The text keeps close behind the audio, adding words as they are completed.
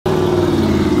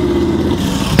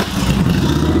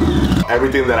about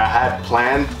everything that I had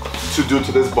planned to do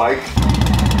to this bike.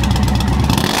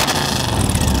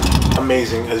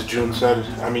 Amazing, as June said.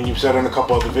 I mean, you've said in a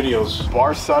couple other videos.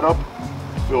 Bar setup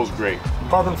feels great.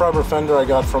 Carbon fiber fender I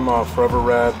got from Forever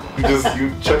Rad.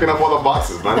 You checking up all the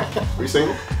boxes, man. Are you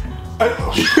single?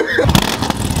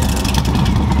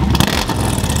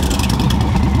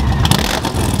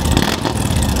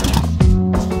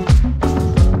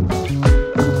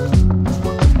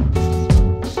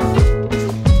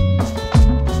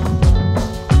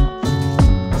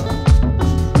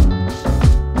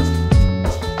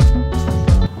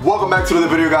 Welcome back to the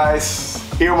video, guys.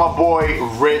 Here with my boy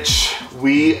Rich.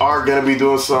 We are gonna be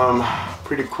doing some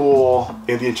pretty cool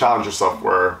Indian Challenger stuff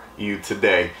for you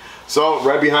today. So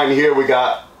right behind here we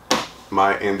got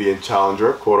my Indian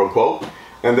Challenger, quote unquote.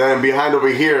 And then behind over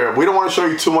here, we don't want to show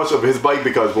you too much of his bike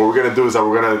because what we're gonna do is that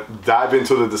we're gonna dive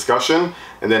into the discussion,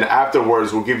 and then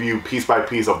afterwards we'll give you piece by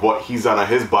piece of what he's done on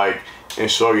his bike and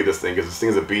show you this thing, because this thing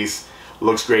is a beast.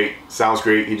 Looks great, sounds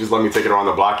great. He just let me take it around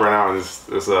the block right now, and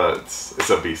it's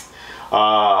a beast.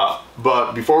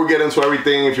 But before we get into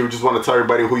everything, if you just want to tell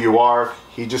everybody who you are,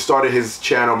 he just started his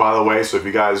channel, by the way. So if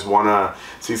you guys want to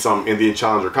see some Indian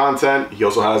Challenger content, he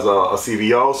also has a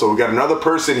CVO. So we got another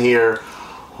person here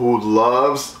who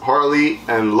loves Harley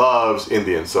and loves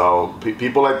Indian. So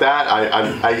people like that,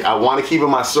 I want to keep in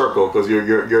my circle because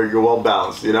you're well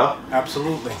balanced, you know?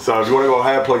 Absolutely. So if you want to go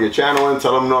ahead, plug your channel in,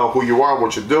 tell them who you are,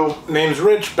 what you do. Name's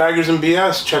Rich, Baggers and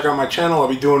BS. Check out my channel. I'll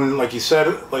be doing, like you said,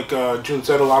 like June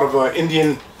said, a lot of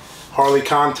Indian Harley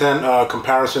content,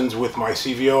 comparisons with my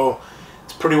CVO.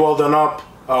 It's pretty well done up.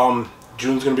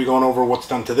 June's going to be going over what's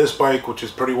done to this bike, which is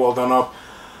pretty well done up.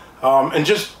 And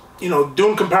just, you know,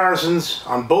 doing comparisons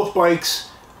on both bikes,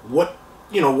 what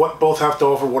both have to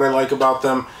offer, what I like about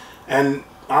them, and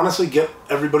honestly get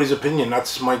everybody's opinion.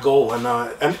 That's my goal. And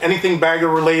anything bagger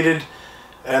related,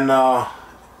 and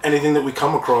anything that we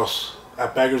come across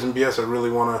at Baggers and BS, I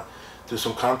really want to do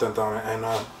some content on it, and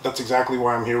that's exactly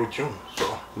why I'm here with June.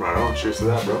 So right on, cheers to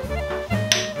that, bro.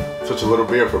 Such a little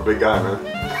beer for a big guy, man.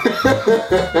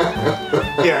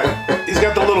 Yeah, he's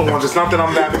got the little ones. It's not that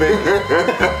I'm that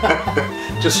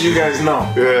big. Just so you guys know.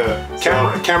 Yeah.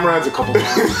 Camera adds a couple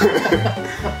times.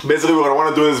 Basically, what I want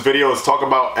to do in this video is talk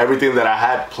about everything that I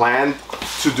had planned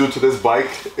to do to this bike.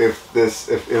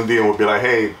 If Indian would be like,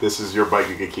 hey, this is your bike,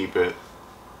 you can keep it.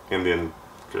 Indian,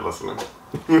 if you're listening.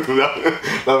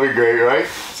 That'd be great, right?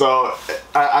 So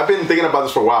I've been thinking about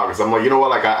this for a while because I'm like, you know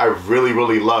what, like I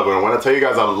really love it. And when I tell you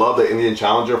guys I love the Indian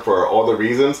Challenger for all the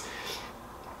reasons,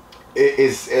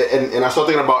 and I start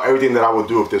thinking about everything that I would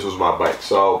do if this was my bike.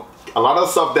 So a lot of the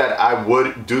stuff that I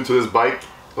would do to this bike,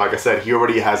 like I said, he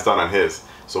already has done on his.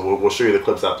 So we'll show you the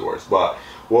clips afterwards. But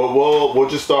we'll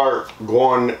just start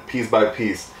going piece by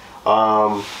piece.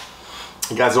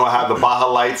 You guys know I have the Baja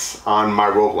lights on my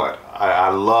road glide. I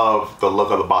love the look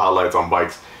of the Baja lights on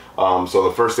bikes. So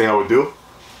the first thing I would do,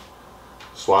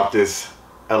 swap this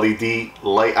LED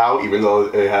light out, even though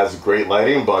it has great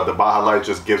lighting, but the Baja light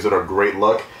just gives it a great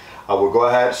look. I will go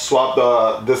ahead, swap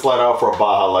this light out for a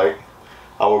Baja light.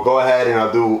 I will go ahead and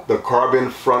I'll do the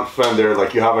carbon front fender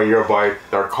like you have on your bike,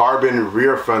 or carbon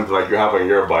rear fender like you have on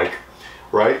your bike,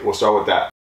 right? We'll start with that.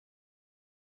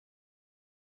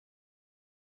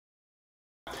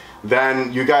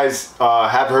 Then you guys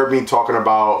have heard me talking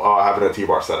about having a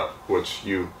T-bar setup, which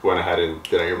you went ahead and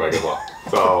did on your bike as well.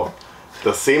 So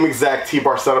the same exact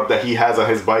T-bar setup that he has on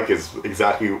his bike is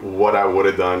exactly what I would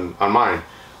have done on mine.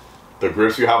 The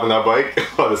grips you have on that bike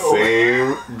are the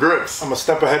same grips. I'm a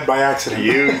step ahead by accident.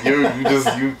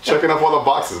 You checking up all the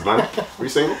boxes, man. Are you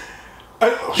single?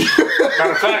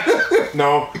 Matter of fact,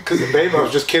 no, because the babe, I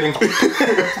was just kidding.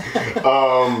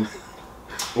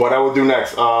 What I would do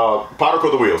next, powder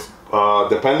coat the wheels.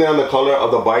 Depending on the color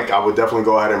of the bike, I would definitely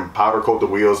go ahead and powder coat the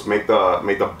wheels, make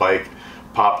the bike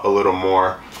pop a little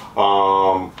more.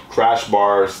 Crash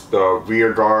bars, the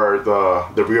rear guard,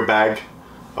 the rear bag,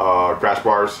 crash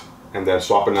bars, and then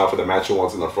swapping out for the matching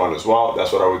ones in the front as well.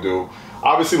 That's what I would do.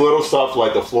 Obviously, little stuff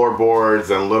like the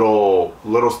floorboards and little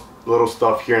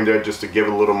stuff here and there just to give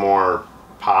it a little more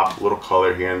pop, little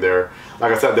color here and there.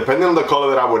 Like I said, depending on the color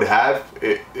that I would have,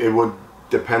 it would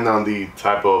depend on the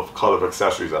type of color of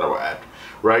accessories that I would add,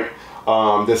 right?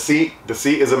 The seat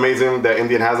is amazing that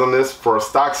Indian has on this. For a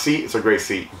stock seat, it's a great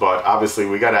seat, but obviously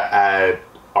we gotta add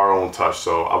our own touch.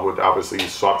 So I would obviously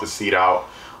swap the seat out,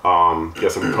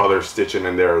 get some color stitching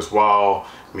in there as well.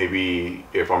 Maybe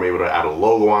if I'm able to add a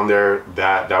logo on there,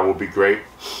 that would be great.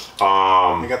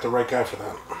 You got the right guy for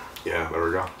that. Yeah, there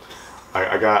we go.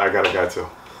 I got a guy too.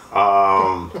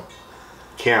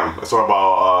 Cam, let's talk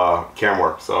about cam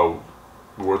work. So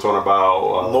We're talking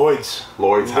about Lloyd's.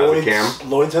 Lloyd's has a cam.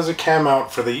 Lloyd's has a cam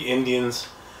out for the Indians.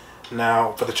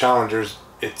 Now for the Challengers,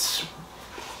 it's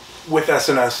with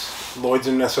SNS. Lloyd's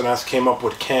and SNS came up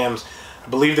with cams. I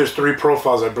believe there's 3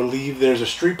 profiles. I believe there's a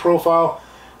street profile,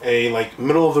 a like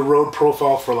middle of the road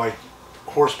profile for like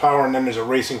horsepower, and then there's a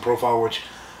racing profile, which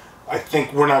I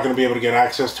think we're not going to be able to get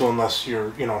access to unless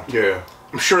you're, you know. Yeah.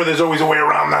 I'm sure there's always a way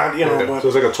around that, you know. Yeah. But so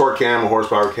it's like a torque cam, a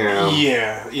horsepower cam.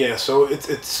 Yeah. So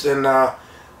it's and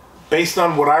based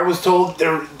on what I was told,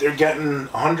 they're getting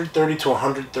 130 to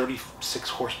 136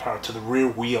 horsepower to the rear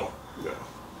wheel. Yeah.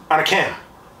 On a cam,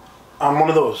 on one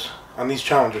of those, on these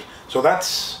Challengers. So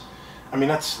that's, I mean,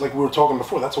 that's like we were talking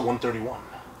before. That's a 131.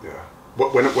 Yeah.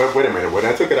 Wait a minute. When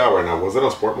I took it out right now, was it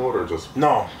on sport mode or just?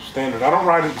 No, standard. I don't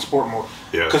ride it in sport mode.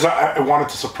 Yeah. Because I wanted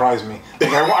to surprise me.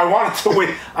 Like I wanted to wait.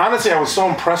 Honestly, I was so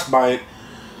impressed by it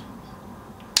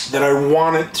that I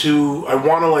want to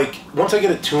like, once I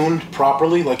get it tuned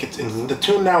properly, like it's the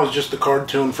tune now is just the card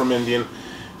tune from Indian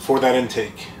for that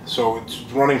intake. So it's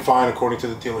running fine according to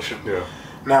the dealership. Yeah.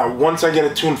 Now, once I get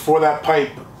it tuned for that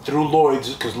pipe through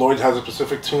Lloyd's, because Lloyd's has a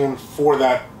specific tune for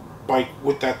that bike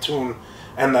with that tune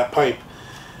and that pipe,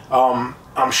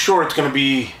 I'm sure it's going to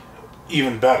be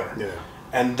even better. Yeah.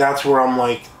 And that's where I'm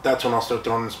like, that's when I'll start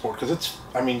throwing in the sport. Because it's,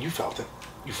 I mean, you felt it.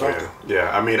 You felt it. Yeah,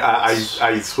 I mean,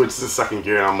 I switched to second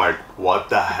gear and I'm like, what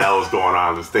the hell is going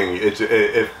on with this thing?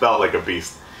 It felt like a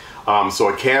beast. So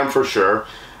a cam for sure.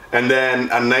 And then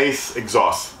a nice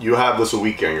exhaust. You have the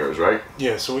Kuryakyn in yours, right?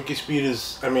 Yeah, Kuryakyn Speed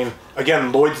is, I mean,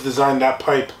 again, Lloyd's designed that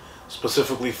pipe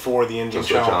specifically for the Indian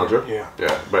Challenger.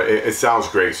 Yeah, but it sounds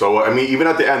great. So, I mean, even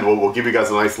at the end, we'll give you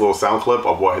guys a nice little sound clip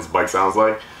of what his bike sounds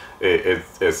like.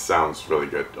 It sounds really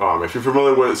good. If you're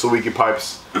familiar with Kuryakyn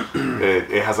pipes,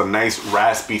 it has a nice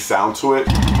raspy sound to it.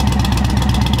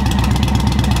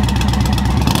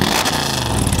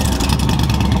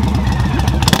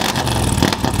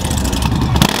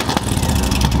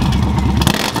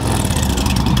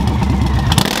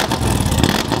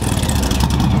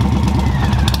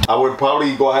 I would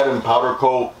probably go ahead and powder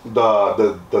coat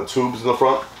the tubes in the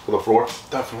front for the floor.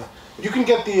 Definitely. You can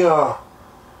get the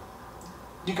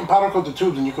you can powder coat the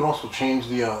tubes, and you can also change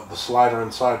the slider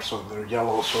inside so they're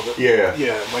yellow, so that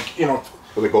yeah, like, you know,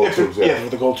 for the gold tubes. Yeah, for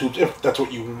the gold tubes, if that's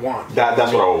what you want.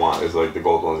 That's what I would want, is like the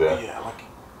gold ones. Yeah. Yeah, like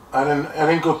I didn't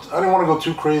want to go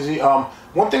too crazy.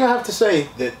 One thing I have to say,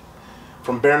 that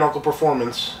from Bare Knuckle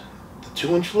Performance, the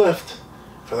 2-inch lift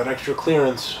for that extra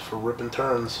clearance for ripping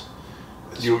turns.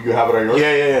 You have it on yours?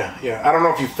 Yeah. I don't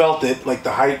know if you felt it, like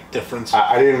the height difference.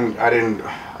 I didn't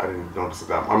notice it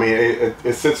that much. I mean,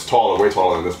 it sits taller, way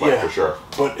taller than this bike for sure.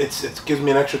 But it gives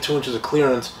me an extra 2 inches of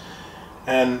clearance,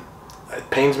 and it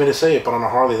pains me to say it, but on a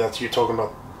Harley, you're talking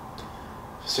about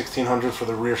 $1,600 for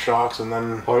the rear shocks, and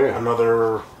then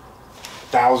another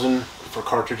 $1,000 for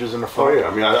cartridges in the front. Oh yeah,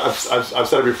 I mean, I've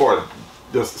said it before.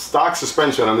 The stock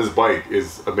suspension on this bike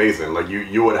is amazing. Like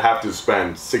you would have to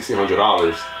spend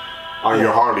 $1,600 on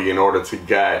your Harley in order to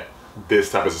get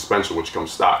this type of suspension, which comes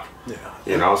stock. Yeah.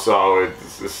 You know, so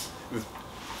it's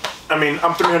I mean,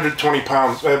 I'm 320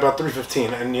 pounds, about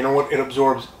 315, and you know what? It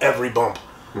absorbs every bump.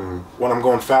 When I'm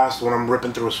going fast, when I'm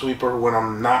ripping through a sweeper, when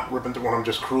I'm not ripping through, when I'm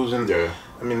just cruising. Yeah.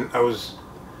 I mean, I was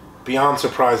beyond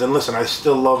surprised. And listen, I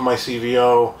still love my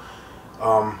CVO.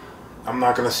 I'm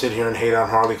not going to sit here and hate on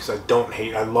Harley, because I don't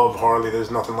hate. I love Harley. There's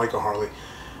nothing like a Harley.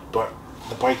 But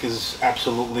the bike is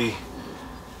absolutely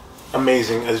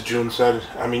amazing, as June said.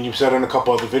 I mean, you've said in a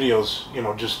couple other videos, you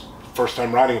know, just first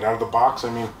time riding it out of the box. I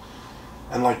mean,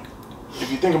 and like, if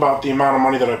you think about the amount of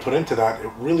money that I put into that, it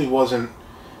really wasn't,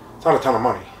 it's not a ton of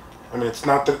money. I mean, it's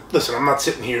not that, listen, I'm not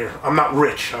sitting here, I'm not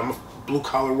rich. I'm a blue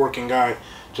collar working guy,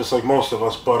 just like most of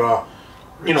us, but,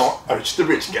 you know. Rich the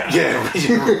rich guy. Yeah,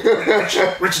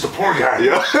 rich the poor guy.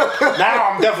 Yeah.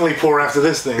 Now I'm definitely poor after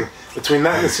this thing. Between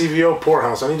that and the CVO,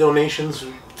 poorhouse. Any donations,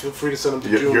 feel free to send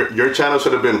them to June. Your channel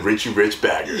should have been Richie Rich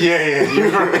Bagger. Yeah, you're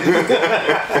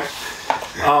right.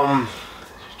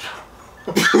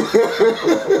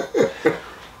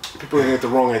 People get the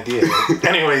wrong idea.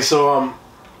 Anyway, so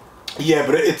yeah,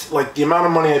 but it's like the amount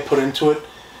of money I put into it,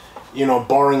 you know,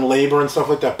 barring labor and stuff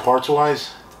like that, parts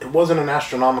wise, it wasn't an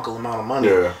astronomical amount of money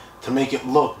to make it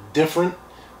look different,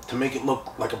 to make it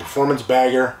look like a performance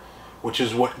bagger, which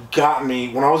is what got me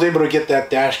when I was able to get that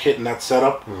dash kit and that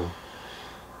setup.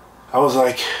 I was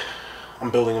like,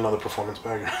 I'm building another performance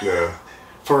bagger. Yeah.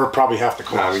 For probably half the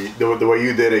cost. Nah, I mean, the way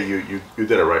you did it, you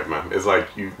did it right, man. It's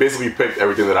like you basically picked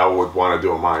everything that I would want to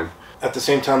do on mine. At the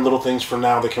same time, little things for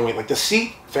now that can wait. Like the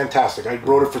seat, fantastic. I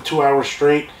rode it for 2 hours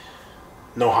straight,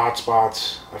 no hot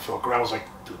spots. I felt great. I was like,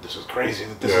 dude, this is crazy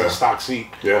that this is a stock seat.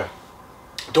 Yeah.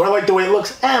 Do I like the way it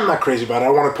looks? I'm not crazy about it. I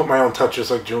want to put my own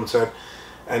touches, like June said,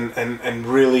 and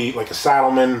really like a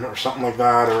Saddleman or something like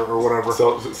that, or whatever.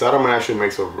 So Saddleman actually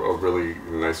makes a really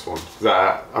nice one.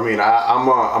 I mean, I'm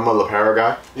a Lepera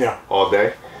guy. Yeah. All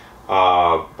day.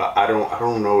 But I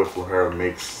don't know if Lepera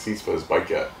makes seats for his bike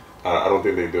yet. I don't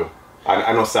think they do.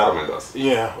 I know Saddleman does.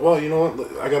 Yeah, well, you know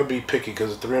what? I gotta be picky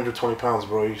because 320 pounds,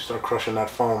 bro. You start crushing that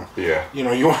foam. Yeah. You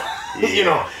know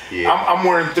I'm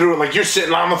wearing through it. Like you're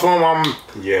sitting on the foam, I'm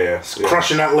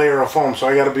crushing that layer of foam. So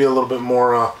I gotta be a little bit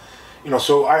more,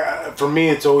 So for me,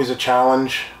 it's always a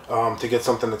challenge to get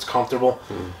something that's comfortable.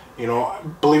 You know,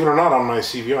 believe it or not, on my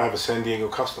CVO, I have a San Diego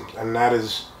Customs, and that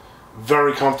is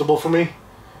very comfortable for me.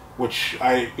 Which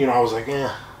I was like,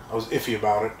 I was iffy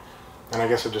about it. And I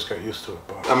guess I just got used to it.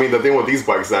 But I mean, the thing with these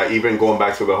bikes, that even going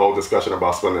back to the whole discussion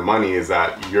about spending money, is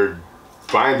that you're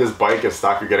buying this bike in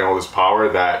stock, you're getting all this power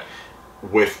that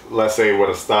with, let's say, with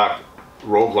a stock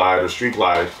Road Glide or Street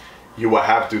Glide, you will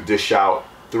have to dish out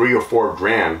 $3 or $4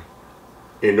 grand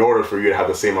in order for you to have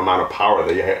the same amount of power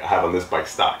that you have on this bike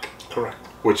stock. Correct.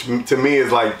 Which to me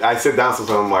is like, I sit down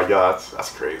sometimes, I'm like, yeah,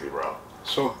 that's crazy, bro.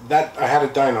 So that, I had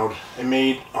it dynoed. It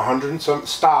made 100 and something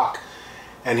stock.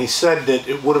 And he said that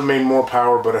it would have made more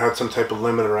power, but it had some type of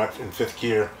limiter in 5th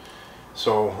gear.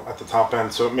 So at the top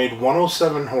end. So it made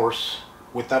 107 horse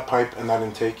with that pipe and that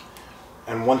intake,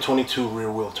 and 122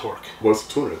 rear wheel torque. What's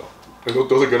the tuner though? And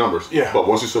those are good numbers. Yeah. But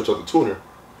once you switch out the tuner,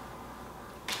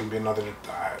 it's gonna be another.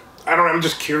 I don't. I'm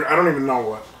just curious. I don't even know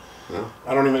what. Yeah.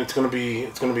 I don't even. It's gonna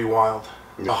be wild.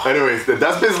 Yeah. Oh. Anyways,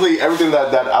 that's basically everything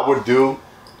that I would do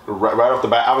right off the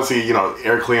bat. Obviously,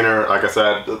 air cleaner, like I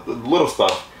said, the little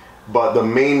stuff. But the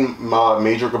main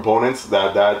major components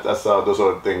that's those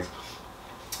are the things.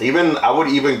 I would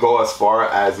even go as far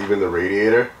as even the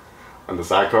radiator and the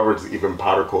side covers, even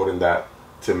powder coating that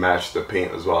to match the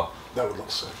paint as well. That would look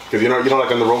sick. Because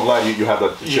like on the Road Glide, you have the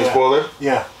chin spoiler.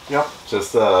 Yeah. Yep.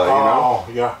 Just Oh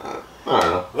yeah. I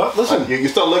don't know. Well, listen, you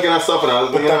start looking at stuff,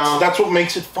 and that's what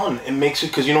makes it fun. It makes it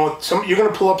because you know what? You're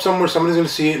gonna pull up somewhere, somebody's gonna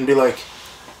see it and be like,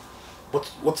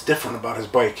 "What's different about his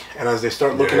bike?" And as they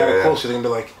start looking at it closer, they're gonna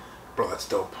be like, "Bro, that's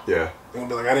dope." Yeah. They're gonna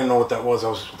be like, "I didn't know what that was." I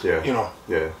was, Yeah.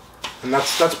 Yeah. And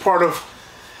that's part of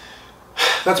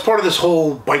this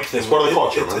whole bike thing. It's part of the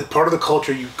culture, man. It's part of the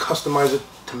culture. You customize it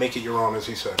to make it your own, as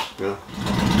he said. Yeah.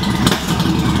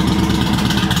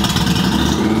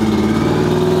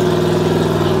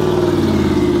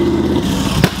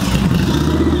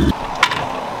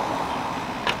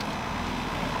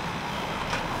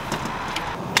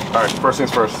 All right, first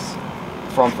things first.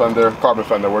 Front fender, carbon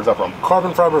fender. Where's that from?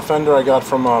 Carbon fiber fender I got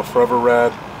from Forever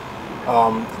Red.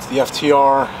 It's the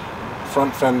FTR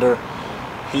front fender.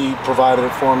 He provided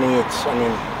it for me.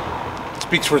 It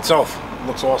speaks for itself. It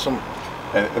looks awesome.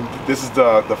 And this is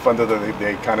the fender that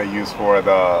they kind of use for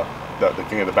the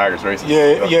King of the Baggers racing.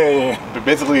 Yeah. But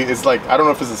basically, it's like, I don't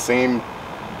know if it's the same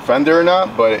fender or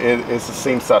not, but it's the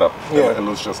same setup. Yeah. It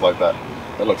looks just like that.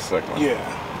 It looks sick, man.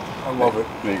 Yeah, I love it.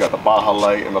 Then you got the Baja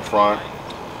light in the front.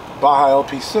 Baja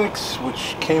LP6,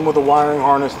 which came with a wiring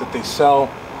harness that they sell.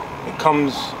 It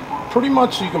comes pretty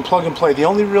much so you can plug and play. The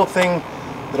only real thing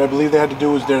that I believe they had to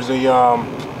do is there's a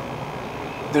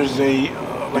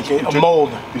mold.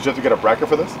 Did you have to get a bracket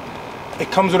for this? It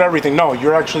comes with everything. No,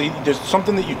 there's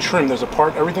something that you trim. There's a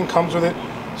part, everything comes with it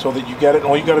so that you get it.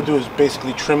 All you got to do is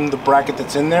basically trim the bracket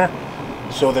that's in there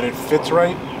so that it fits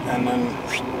right, and then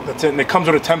that's it. And it comes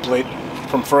with a template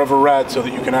from Forever Red so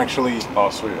that you can actually... Oh,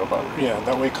 sweet. Okay. Yeah,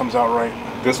 that way it comes out right.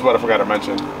 This is what I forgot to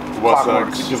mention.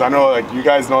 Because I know, you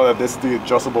guys know that this is the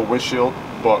adjustable windshield,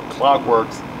 but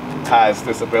Clockworks has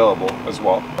this available as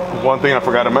well. One thing I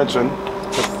forgot to mention,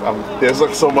 there's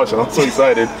like so much and I'm so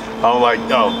excited. I'm like,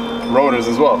 rotors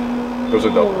as well. Those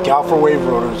are dope. Galfer wave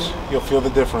rotors, you'll feel the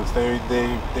difference.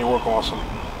 They work awesome.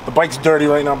 The bike's dirty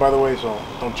right now, by the way, so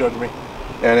don't judge me.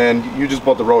 And then you just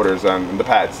bought the rotors and the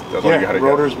pads. That's all you had to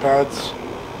rotors, get. pads.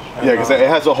 And, yeah, because it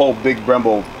has a whole big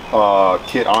Brembo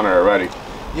kit on it already.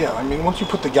 Yeah, I mean, once you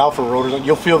put the Galfer rotors on,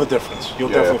 you'll feel the difference. You'll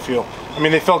definitely feel. I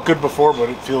mean, they felt good before, but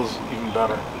it feels even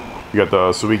better. You got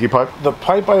the Suzuki pipe? The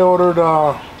pipe I ordered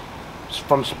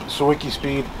from Suzuki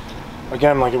Speed.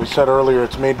 Again, like we said earlier,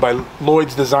 it's made by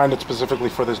Lloyd's, designed it specifically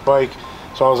for this bike.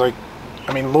 So I was like,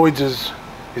 I mean, Lloyd's is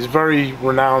very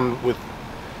renowned with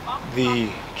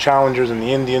the Challengers and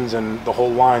the Indians and the whole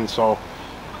line. So,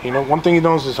 one thing he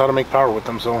knows is how to make power with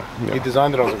them. So he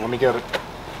designed it. I was like, let me get it.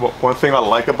 Well, one thing I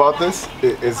like about this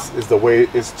is the way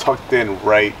it's tucked in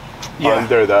right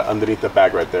underneath the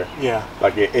bag right there. Yeah.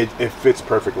 Like it fits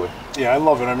perfectly. Yeah, I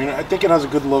love it. I mean, I think it has a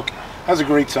good look, has a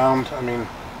great sound. I mean,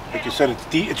 like you said,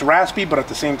 it's raspy, but at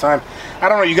the same time, I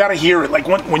don't know, you got to hear it. Like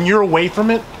when you're away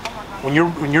from it,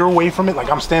 when you're away from it, like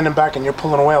I'm standing back and you're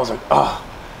pulling away, I was like, ugh.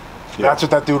 Yeah. That's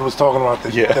what that dude was talking about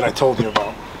that I told you about.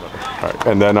 All right,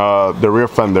 and then the rear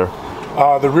fender.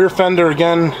 The rear fender,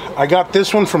 again, I got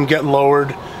this one from Get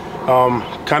Lowered,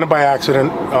 kind of by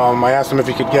accident. I asked him if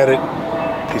he could get it.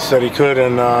 He said he could,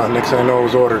 and next thing I know, it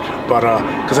was ordered. But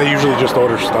because I usually just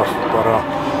order stuff, but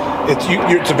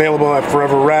it's available at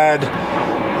Forever Rad.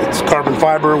 It's carbon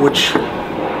fiber, which,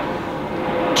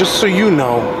 just so you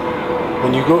know,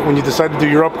 when you decide to do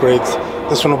your upgrades,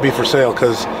 this one will be for sale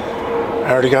because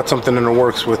I already got something in the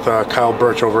works with Kyle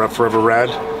Birch over at Forever Rad.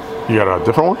 You got a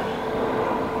different one?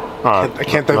 I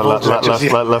can't divulge that just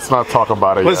yet. Let's not talk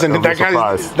about it. Listen, yet.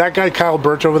 that guy Kyle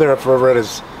Birch over there at Forever Red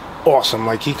is awesome.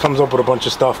 Like, he comes up with a bunch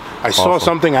of stuff. I saw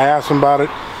something, I asked him about it,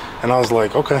 and I was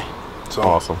like, okay. So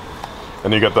awesome.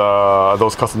 And you got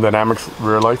those custom dynamics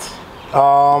rear lights?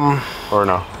 Or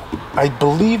no? I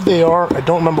believe they are. I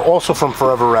don't remember. Also from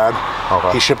Forever Rad.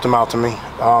 Okay. He shipped them out to me.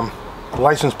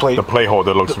 License plate. The plate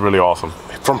holder looks really awesome.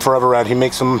 From Forever Rad. He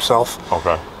makes them himself.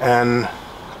 Okay. And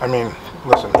I mean,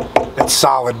 listen, it's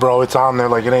solid, bro. It's on there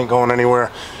like it ain't going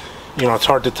anywhere. You know, it's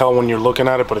hard to tell when you're looking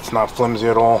at it, but it's not flimsy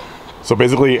at all. So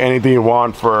basically, anything you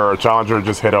want for a Challenger,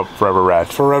 just hit up Forever Rad.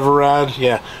 Forever Rad,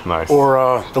 yeah. Nice.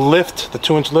 Or the lift, the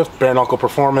 2-inch lift, bare knuckle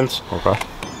performance. Okay.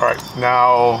 All right,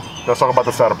 now let's talk about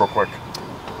the setup real quick.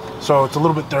 So it's a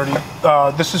little bit dirty.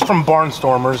 This is from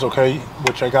Barnstormers, okay,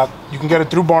 which I got. You can get it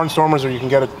through Barnstormers, or you can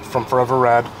get it from Forever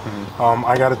Rad. Mm-hmm.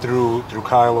 I got it through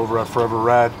Kyle over at Forever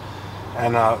Rad,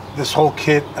 and this whole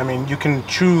kit. I mean, you can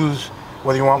choose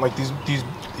whether you want like these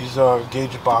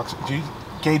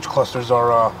gauge clusters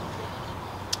are.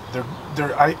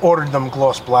 I ordered them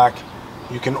gloss black.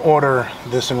 You can order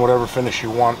this in whatever finish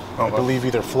you want. I believe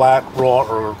either flat, raw,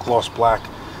 or gloss black.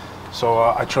 So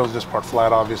I chose this part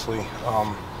flat, obviously.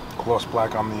 Gloss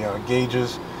black on the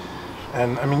gauges.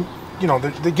 And I mean, you know,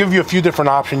 they give you a few different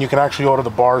options. You can actually order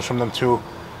the bars from them too.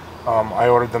 I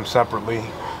ordered them separately,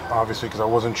 obviously, because I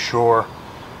wasn't sure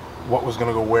what was going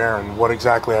to go where and what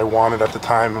exactly I wanted at the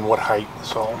time and what height.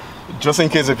 So just in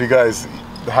case if you guys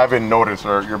haven't noticed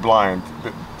or you're blind,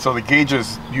 so the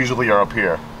gauges usually are up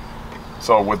here.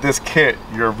 So with this kit,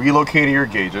 you're relocating your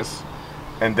gauges,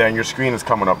 and then your screen is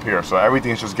coming up here. So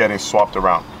everything's just getting swapped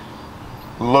around.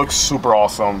 Looks super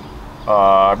awesome.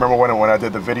 I remember when I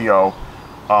did the video,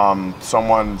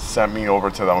 someone sent me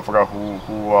over to them. I forgot who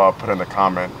put in the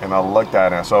comment, and I looked at it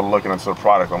and I started looking into the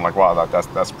product. I'm like, wow,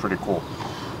 that's pretty cool.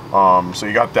 So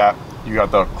you got that. You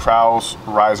got the Krause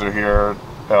riser here,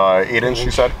 8-inch you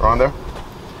said around there,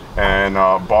 and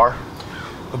bar.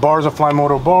 The bar is a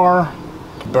Flymoto bar.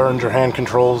 Behringer hand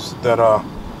controls that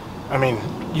I mean,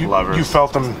 you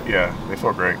felt them. Yeah, they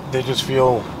feel great. They just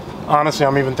feel. Honestly,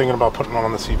 I'm even thinking about putting them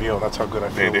on the CVO. That's how good I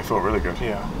feel. They feel really good.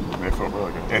 Yeah. They feel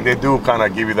really good. And they do kind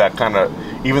of give you that kind of,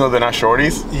 even though they're not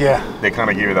shorties, yeah, they kind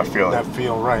of give you that feeling. That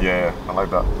feel, right. Yeah, I like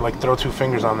that. Like throw 2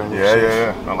 fingers on there. And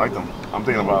yeah. I like them. I'm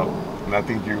thinking about, and I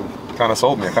think you kind of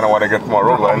sold me. I kind of want to get my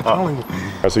road line. I'm telling you.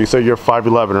 So you say you're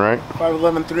 5'11", right?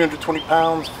 5'11", 320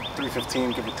 pounds,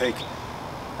 315, give or take.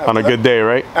 On a good day,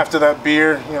 right? After that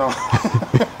beer, you know,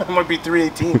 it might be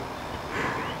 318.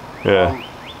 Yeah.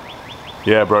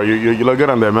 Yeah, bro, you look good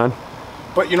on there, man.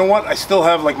 But you know what? I still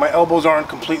have, like, my elbows aren't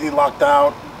completely locked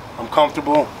out. I'm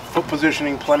comfortable. Foot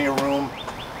positioning, plenty of room.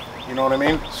 You know what I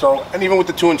mean? So, and even with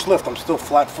the 2-inch lift, I'm still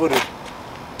flat-footed,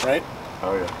 right?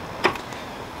 Oh, yeah.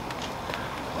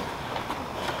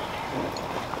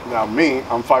 Now me,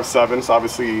 I'm 5'7", so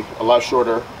obviously a lot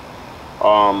shorter.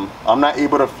 I'm not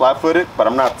able to flat-foot it, but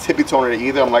I'm not tippy-toeing it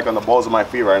either. I'm like on the balls of my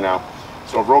feet right now.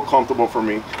 So real comfortable for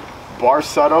me. Bar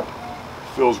setup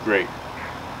feels great.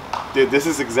 This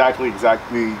is exactly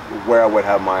where I would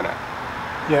have mine at.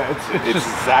 Yeah, it's just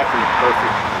exactly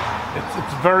perfect.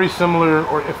 It's very similar,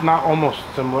 or if not almost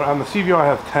similar. On the CVO I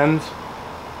have 10s,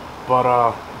 but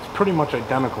it's pretty much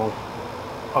identical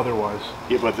otherwise.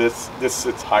 Yeah, but this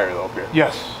sits higher though up here.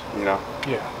 Yes. You know?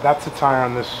 Yeah, that sits higher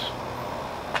on this.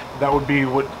 That would be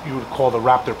what you would call the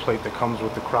Raptor plate that comes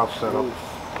with the crouch setup.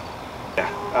 Yeah,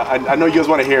 I know you guys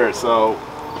want to hear it, so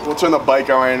we'll turn the bike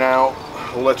on right now.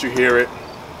 We'll let you hear it,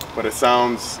 but it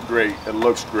sounds great. It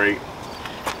looks great.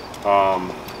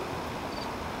 God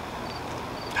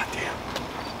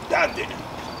damn.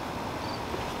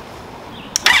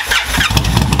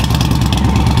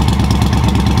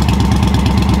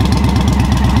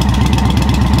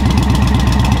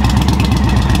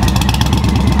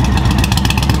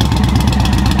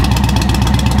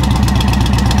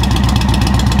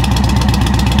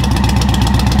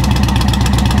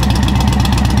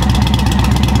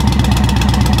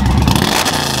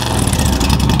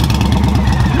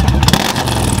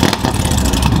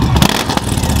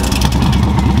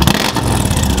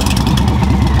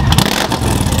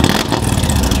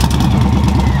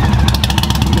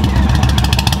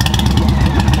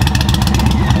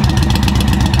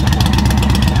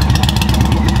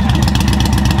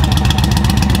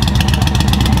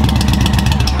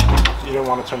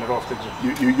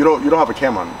 don't have a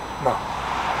cam on. No.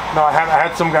 No, I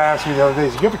had some guy ask me the other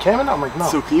day, "You have a cam in?" I'm like, no.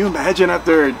 So can you imagine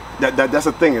after that's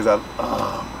the thing is that,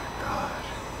 oh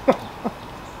my god.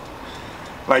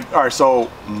 Like, all right, so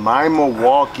my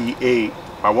Milwaukee 8,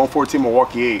 my 114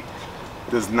 Milwaukee 8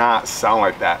 does not sound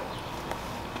like that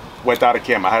without a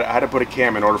cam. I had to put a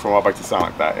cam in order for my bike to sound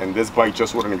like that, and this bike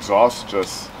just with an exhaust,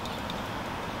 just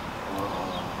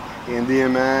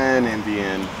Indian, man,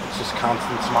 Indian. It's just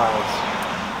constant smiles.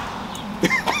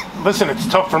 Listen, it's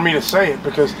tough for me to say it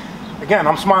because, again,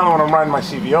 I'm smiling when I'm riding my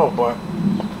CVO, but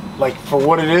like for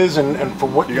what it is and for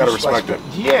what you gotta respect it.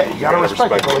 Yeah, you gotta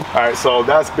respect it. All right, so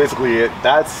that's basically it.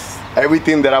 That's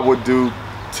everything that I would do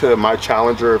to my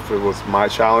Challenger if it was my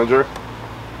Challenger.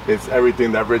 It's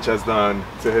everything that Rich has done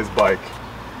to his bike.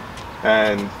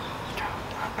 And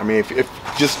I mean, if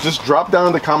just drop down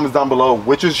in the comments down below,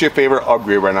 which is your favorite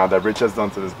upgrade right now that Rich has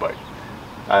done to this bike?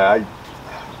 I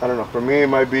don't know. For me, it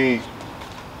might be.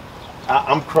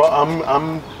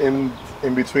 I'm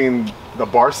in between the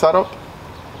bar setup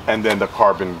and then the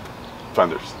carbon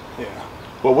fenders. Yeah.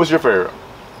 Well, what's your favorite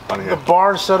on here? The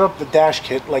bar setup, the dash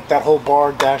kit, like that whole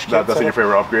bar dash kit. That's your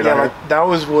favorite upgrade on here? here? Like, that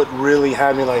was what really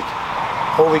had me like,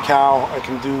 holy cow, I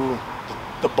can do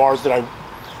the bars that I.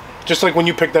 Just like when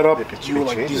you picked that up, you were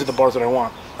like, these are the bars that I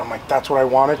want. I'm like, that's what I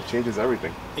wanted. It changes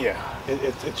everything. Yeah,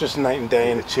 it's just night and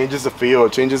day. And it changes the feel,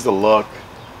 it changes the look.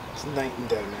 It's night and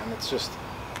day, man. It's just,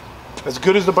 as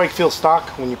good as the bike feels stock,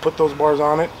 when you put those bars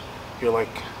on it, you're like,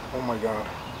 oh my god.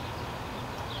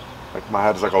 Like my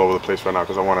head is like all over the place right now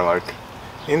because I want to like.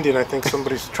 Indian, I think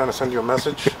somebody's trying to send you a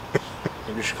message.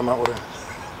 Maybe you should come out with it.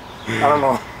 I don't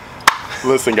know.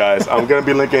 Listen, guys, I'm gonna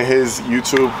be linking his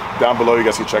YouTube down below. You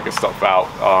guys can check his stuff out.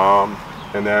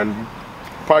 And then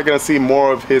probably gonna see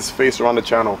more of his face around the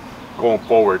channel going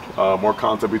forward. More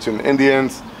content between the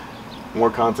Indians, more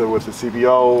content with the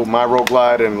CVO, my road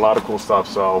glide, and a lot of cool stuff.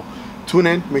 So tune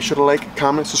in, make sure to like,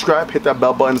 comment, subscribe, hit that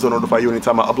bell button to notify you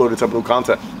anytime I upload a type of new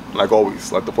content. Like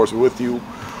always, let the force be with you.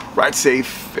 Ride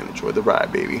safe and enjoy the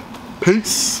ride, baby.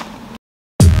 Peace.